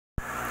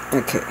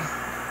Okay,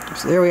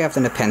 so there we have the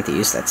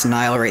Nepenthes. That's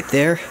Nile right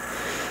there.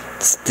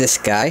 It's this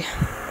guy.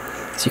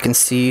 As you can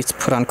see, it's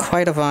put on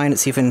quite a vine.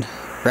 It's even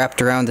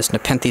wrapped around this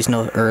Nepenthes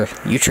or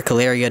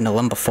Utricularia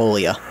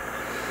nelumbifolia,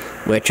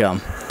 which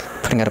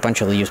putting out a bunch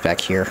of leaves back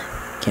here.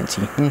 Can't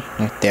see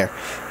right there.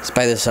 It's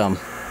by this Oranges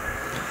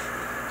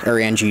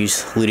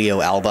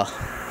lutea alba.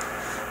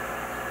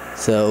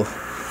 So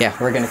yeah,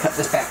 we're gonna cut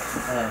this back.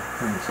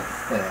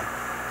 There.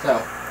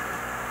 So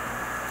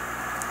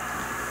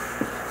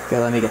okay,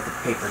 let me get the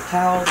paper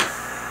towel.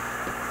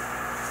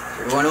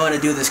 You're going to want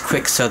to do this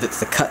quick so that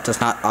the cut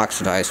does not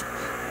oxidize.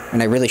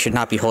 And I really should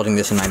not be holding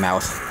this in my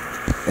mouth.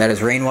 That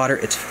is rainwater.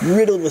 It's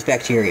riddled with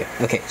bacteria.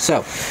 Okay, so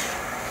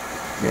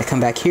I'm going to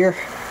come back here.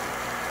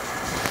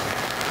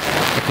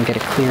 I can get a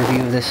clear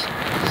view of this.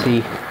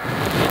 See,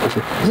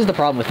 this is the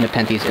problem with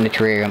Nepenthes in the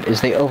terrarium,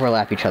 is they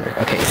overlap each other.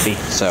 Okay, see,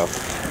 so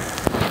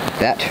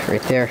that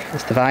right there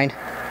is the vine,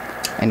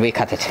 and we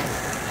cut it.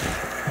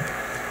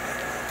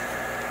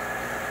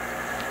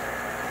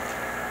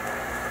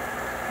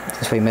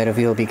 This way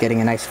Meadowview will be getting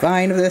a nice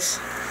vine of this.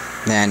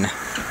 Then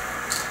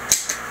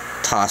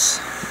toss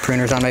the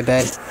pruners on my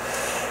bed.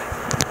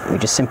 We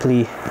just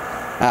simply...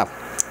 Oh,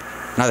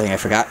 another thing I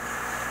forgot.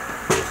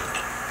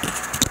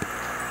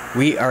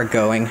 We are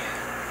going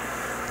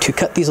to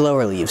cut these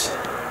lower leaves.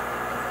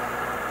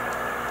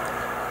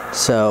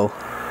 So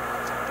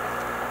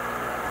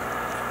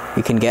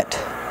we can get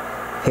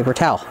paper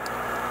towel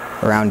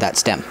around that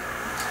stem.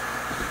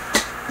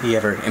 The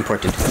ever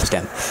important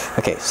stem.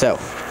 Okay, so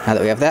now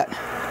that we have that,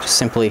 just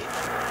simply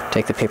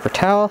take the paper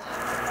towel,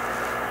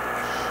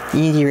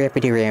 easy wrap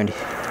it around.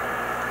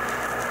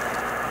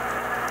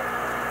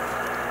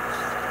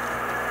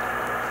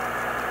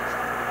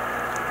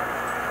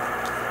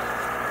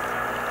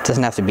 It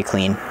doesn't have to be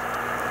clean.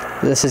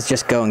 This is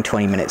just going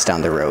 20 minutes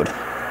down the road.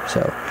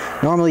 So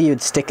normally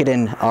you'd stick it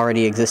in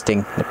already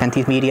existing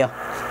Nepenthes media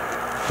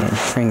and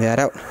bring that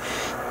out,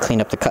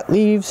 clean up the cut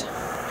leaves,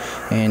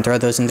 and throw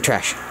those in the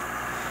trash.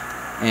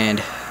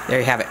 And there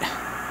you have it,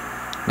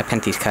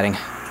 Nepenthes cutting.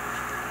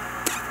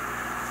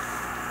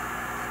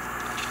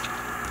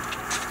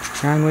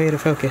 Wrong way to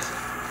focus.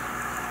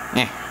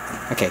 Yeah,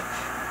 okay.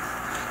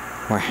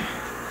 More.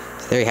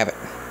 So there you have it,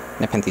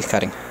 Nepenthes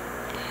cutting.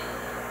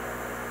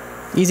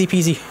 Easy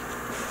peasy.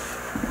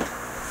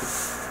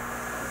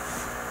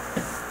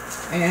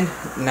 And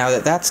now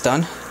that that's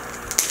done,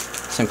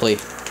 simply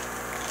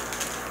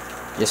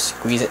just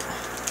squeeze it.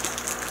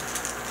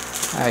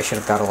 I should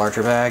have got a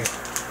larger bag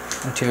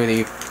into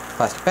the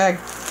plastic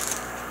bag.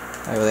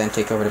 I will then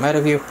take over to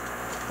Meadowview,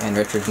 and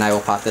Richard and I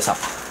will pot this up.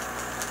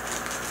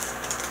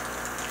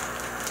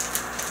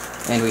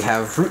 And we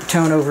have root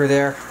tone over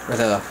there, or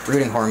the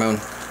rooting hormone,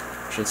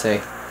 I should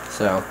say.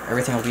 So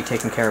everything will be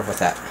taken care of with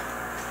that.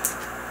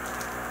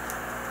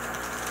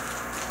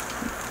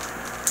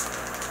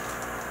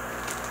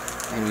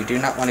 And we do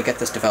not want to get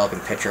this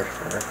developing picture.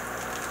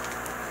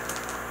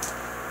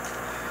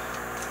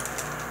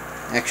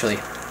 Actually,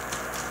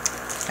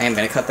 I am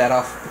going to cut that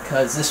off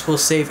because this will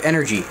save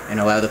energy and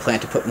allow the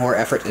plant to put more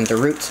effort into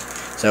roots,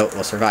 so it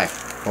will survive,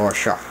 for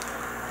sure.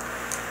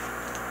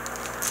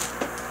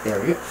 There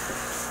we go.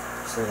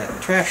 Throw that in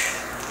the trash,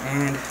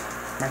 and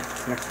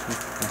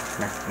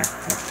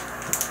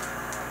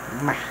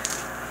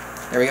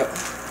there we go.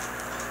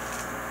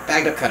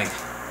 Bagged up cutting.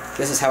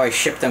 This is how I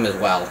ship them as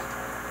well.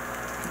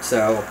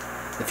 So,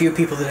 the few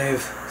people that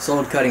I've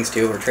sold cuttings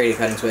to, or traded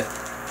cuttings with,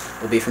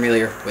 will be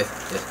familiar with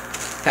this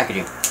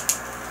packaging.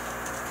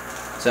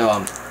 So,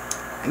 I'm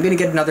going to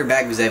get another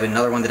bag because I have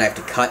another one that I have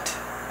to cut.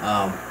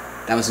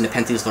 That was a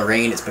Nepenthes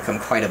Lorraine. It's become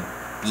quite a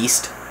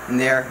beast in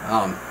there.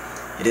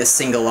 It is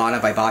Singolana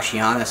by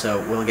Boschiana, so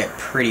it will get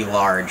pretty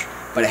large,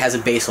 but it has a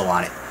basil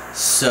on it,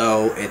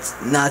 so it's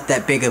not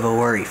that big of a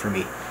worry for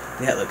me.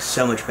 That looks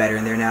so much better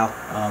in there now.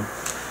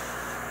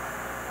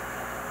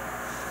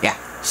 Yeah,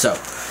 so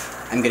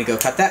I'm gonna go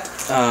cut that.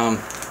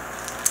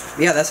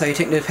 Yeah, that's how you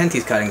take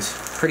Nepenthes cuttings.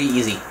 Pretty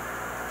easy.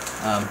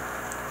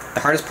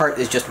 The hardest part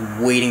is just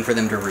waiting for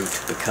them to root,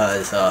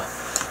 because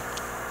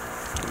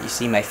you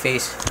see my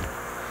face.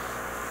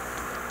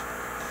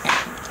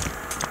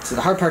 So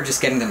the hard part is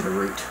just getting them to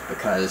root,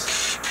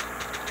 because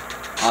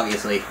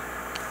obviously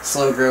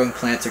slow growing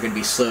plants are going to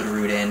be slow to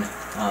root in.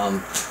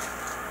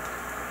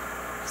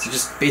 So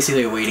just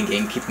basically a waiting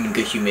game, keep them in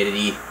good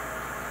humidity,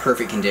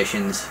 perfect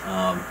conditions.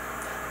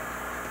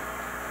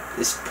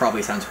 This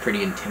probably sounds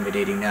pretty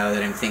intimidating now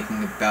that I'm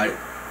thinking about it,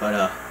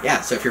 but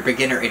yeah, so if you're a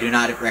beginner, I do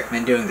not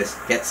recommend doing this.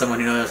 Get someone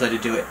who knows how to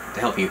do it to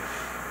help you.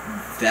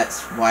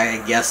 That's why I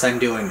guess I'm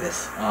doing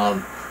this.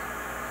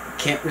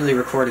 Can't really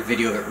record a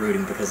video of it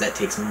rooting because that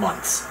takes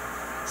months.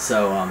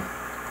 So, I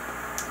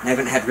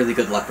haven't had really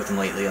good luck with them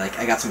lately. Like,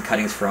 I got some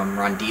cuttings from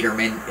Ron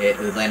Dieterman at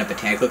Atlanta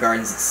Botanical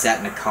Gardens that sat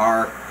in a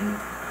car in a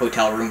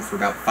hotel room for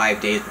about 5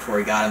 days before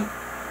we got them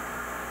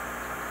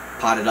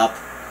potted up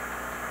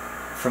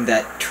from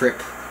that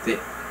trip that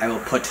I will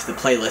put the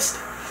playlist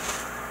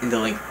in the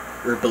link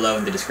or below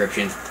in the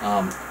description.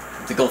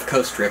 The Gulf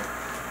Coast trip.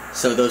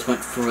 So those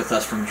went with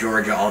us from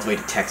Georgia all the way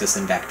to Texas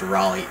and back to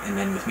Raleigh, and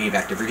then with me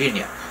back to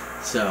Virginia.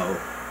 So,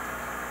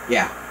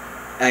 yeah,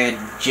 I had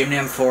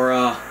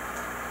Gymnamphora,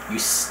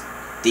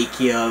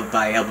 Eustacia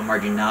by Alba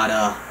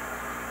Marginata,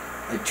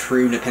 a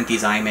true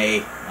Nepenthes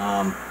Aime,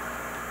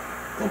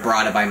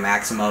 Labrada by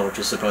Maxima, which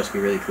is supposed to be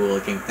really cool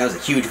looking. That was a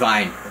huge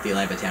vine at the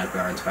Atlanta Botanical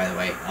Gardens, by the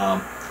way.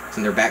 It's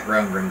in their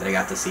back-grown room that I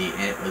got to see,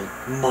 and it was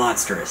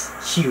monstrous,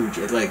 huge.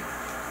 It like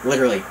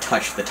literally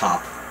touched the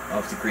top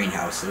of the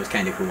greenhouse. It was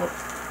kind of cool.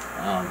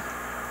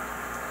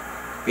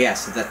 Yeah,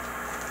 so that.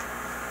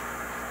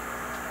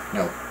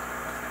 No.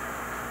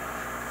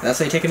 That's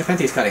how you take a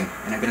Nepenthes cutting,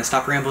 and I'm gonna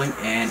stop rambling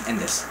and end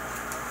this.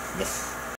 Yes.